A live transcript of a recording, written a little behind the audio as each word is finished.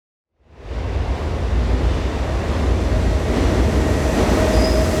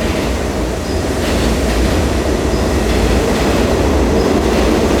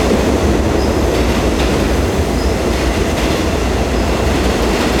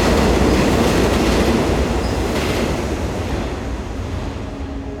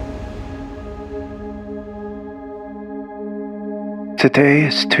Today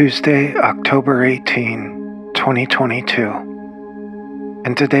is Tuesday, October 18, 2022,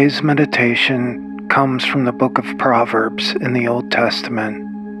 and today's meditation comes from the book of Proverbs in the Old Testament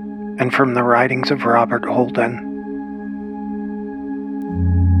and from the writings of Robert Holden.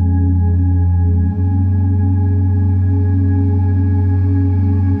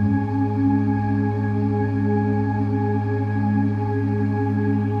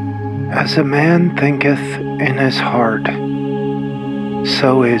 As a man thinketh in his heart,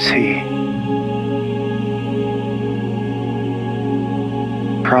 so is he.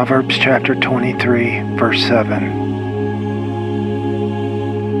 Proverbs chapter 23, verse 7.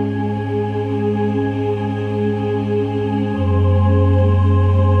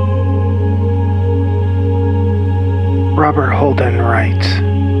 Robert Holden writes,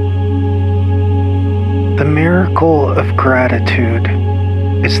 "The miracle of gratitude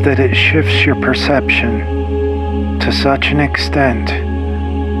is that it shifts your perception to such an extent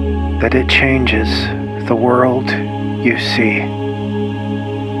that it changes the world you see."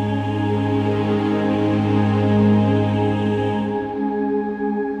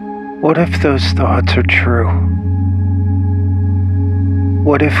 What if those thoughts are true?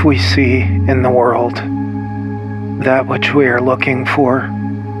 What if we see in the world that which we are looking for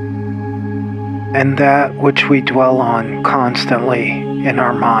and that which we dwell on constantly in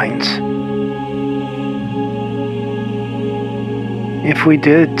our minds? If we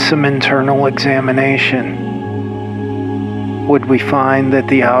did some internal examination, would we find that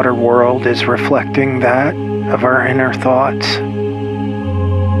the outer world is reflecting that of our inner thoughts?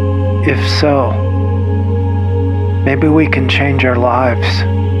 If so, maybe we can change our lives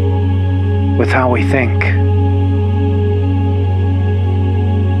with how we think.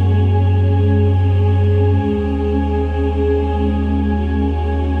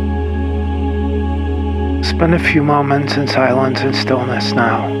 Spend a few moments in silence and stillness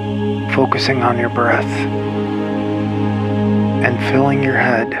now, focusing on your breath and filling your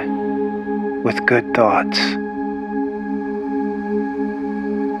head with good thoughts.